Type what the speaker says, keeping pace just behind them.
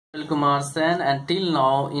Kumar Sen, and till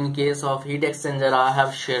now in case of heat exchanger I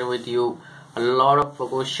have shared with you a lot of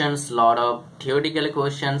questions, lot of theoretical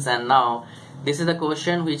questions, and now this is the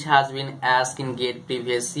question which has been asked in GATE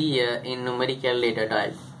previous year in numerical data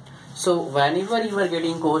type. So whenever you are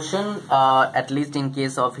getting question, at least in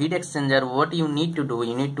case of heat exchanger, what you need to do,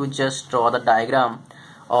 you need to just draw the diagram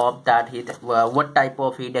of that heat, what type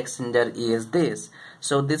of heat exchanger is this.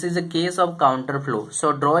 So this is a case of counterflow.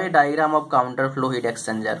 So draw a diagram of counterflow heat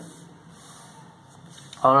exchanger.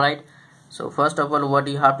 Alright, so first of all what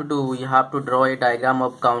you have to do, you have to draw a diagram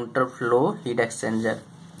of counterflow heat exchanger.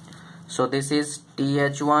 So this is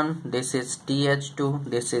TH1, this is TH2,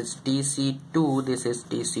 this is TC2, this is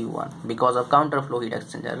TC1 because of counterflow heat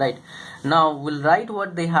exchanger, right? Now we'll write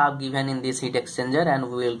what they have given in this heat exchanger and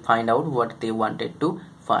we will find out what they wanted to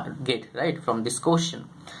get, right, from this question.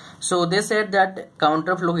 So they said that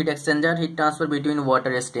counterflow heat exchanger, heat transfer between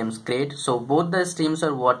water streams. Great. So both the streams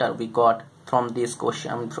are water we got from this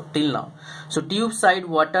question till now. So tube side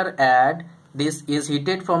water at this is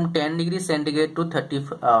heated from 10 degrees centigrade to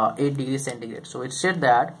 38 degrees centigrade. So it said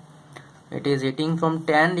that it is heating from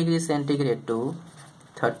 10 degrees centigrade to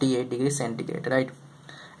 38 degrees centigrade, right?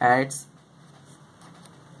 And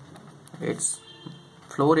its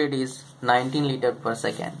flow rate is 19 liter per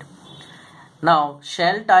second. Now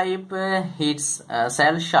shell type heats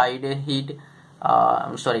shell side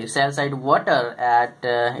water at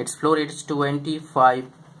its flow rate is 25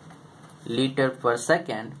 liter per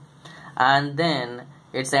second, and then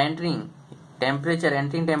its entering temperature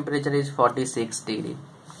is 46 degree,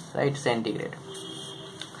 right, centigrade.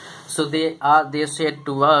 So they said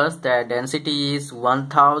to us that density is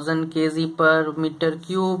 1000 kg per meter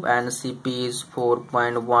cube and Cp is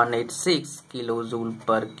 4.186 kilojoule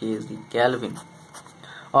per kg Kelvin.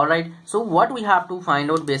 Alright, so what we have to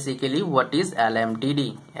find out basically, what is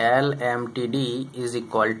LMTD? LMTD is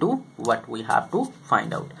equal to what we have to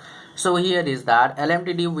find out. So here is that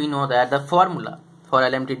LMTD, we know that the formula for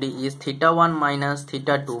LMTD is theta 1 minus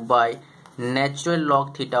theta 2 by natural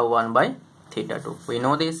log theta 1 by theta 2. We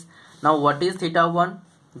know this. Now what is theta 1?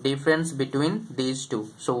 Difference between these two.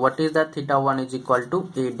 So what is that? Theta 1 is equal to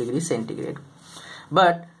 8 degrees centigrade.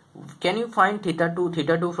 But can you find theta 2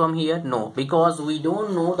 from here? No, because we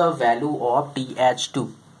don't know the value of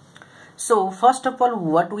TH2. So first of all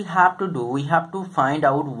what we have to do, we have to find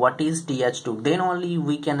out what is TH2. Then only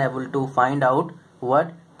we can able to find out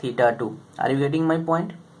what theta 2. Are you getting my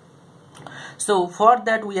point? So for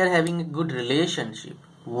that we are having a good relationship.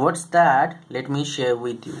 What's that? Let me share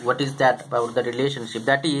with you. What is that about the relationship?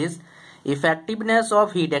 That is effectiveness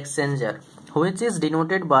of heat exchanger, which is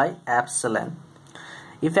denoted by epsilon.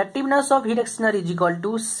 Effectiveness of heat exchanger is equal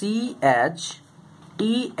to CH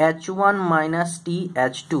TH1 minus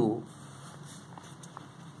TH2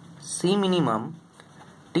 C minimum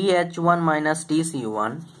TH1 minus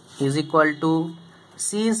TC1 is equal to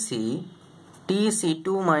CC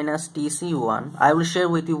TC2 minus TC1. I will share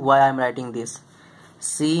with you why I am writing this.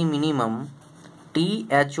 C minimum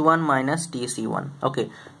TH1 minus TC1. Okay,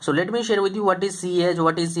 so let me share with you what is CH,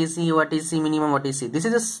 what is CC, what is C minimum, what is C.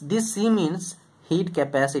 This C means heat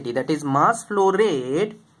capacity, that is mass flow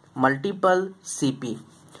rate multiple Cp.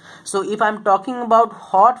 So if I am talking about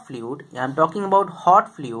hot fluid,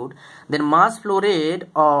 then mass flow rate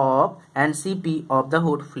of and Cp of the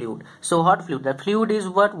hot fluid. So hot fluid, the fluid is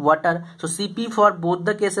what? Water. So Cp for both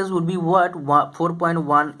the cases would be what?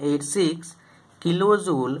 4.186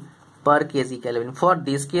 kilojoule per kg Kelvin for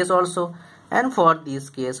this case also and for this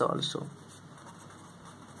case also.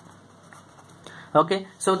 Okay,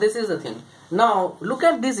 so this is the thing. Now look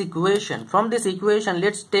at this equation. From this equation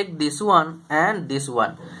let's take this one and this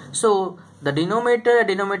one. So the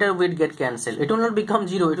denominator will get cancelled. It will not become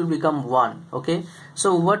 0, it will become 1. Okay,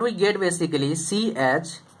 so what we get basically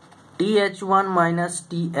CH TH1 minus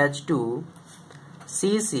TH2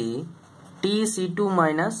 CC TC2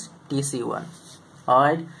 minus TC1.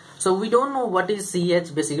 Alright, so we don't know what is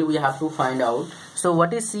CH, basically we have to find out. So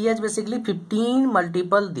what is CH? Basically 15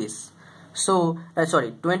 multiple this. So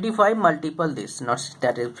 25 multiple this, not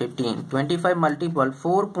that is 15, 25 multiple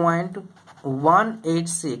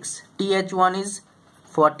 4.186. TH1 is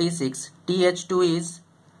 46, TH2 is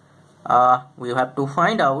we have to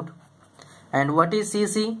find out. And what is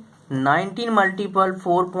CC? 19 multiple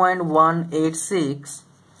 4.186.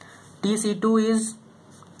 TC2 is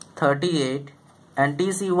 38 and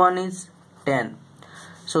TC1 is 10.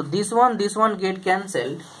 So this one get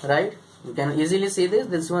cancelled, right? You can easily see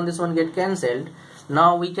this one get cancelled.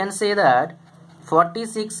 Now we can say that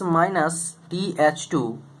 46 minus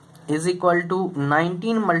TH2 is equal to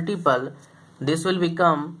 19 multiple, this will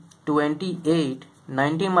become 28,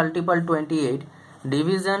 19 multiple 28,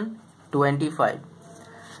 division 25.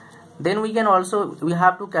 Then we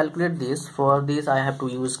have to calculate this. For this I have to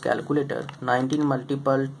use calculator. 19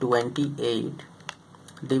 multiple 28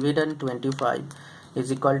 dividend 25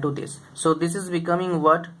 is equal to this. So this is becoming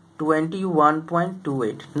what?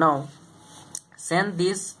 21.28. Now send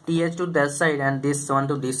this th to that side and this one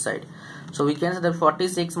to this side. So we can say that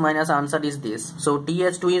 46 minus answer is this. So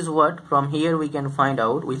th2 is what? From here we can find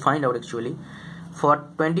out. We find out actually for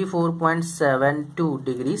 24.72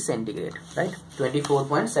 degrees centigrade, right?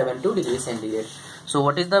 24.72 degrees centigrade. So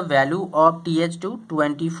what is the value of th2?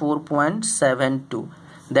 24.72.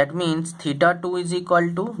 That means theta 2 is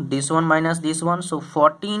equal to this one minus this one, so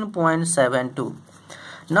 14.72.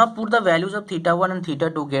 Now put the values of theta 1 and theta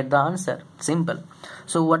 2, get the answer. Simple.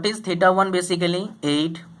 So what is theta 1 basically?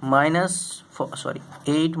 8 minus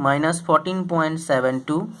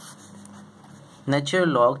 14.72 natural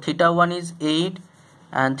log. Theta 1 is 8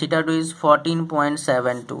 and theta 2 is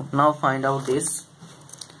 14.72. Now find out this.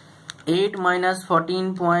 8 minus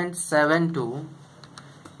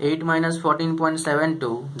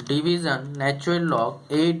 14.72 division natural log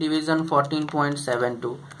 8 division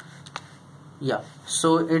 14.72. Yeah,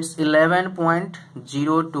 so it's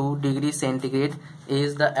 11.02 degrees centigrade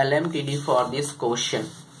is the LMTD for this question.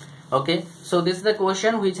 Okay, so this is the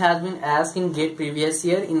question which has been asked in GATE previous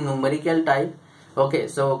year in numerical type. Okay,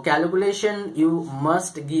 so calculation, you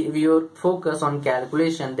must give your focus on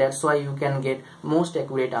calculation. That's why you can get most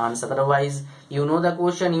accurate answer. Otherwise, you know the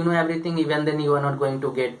question, you know everything, even then you are not going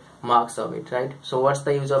to get marks of it, right? So what's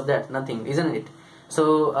the use of that? Nothing, isn't it?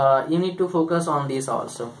 So you need to focus on this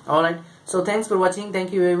also. Alright, so thanks for watching.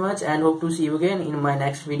 Thank you very much and hope to see you again in my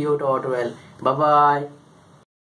next video tutorial. Bye bye.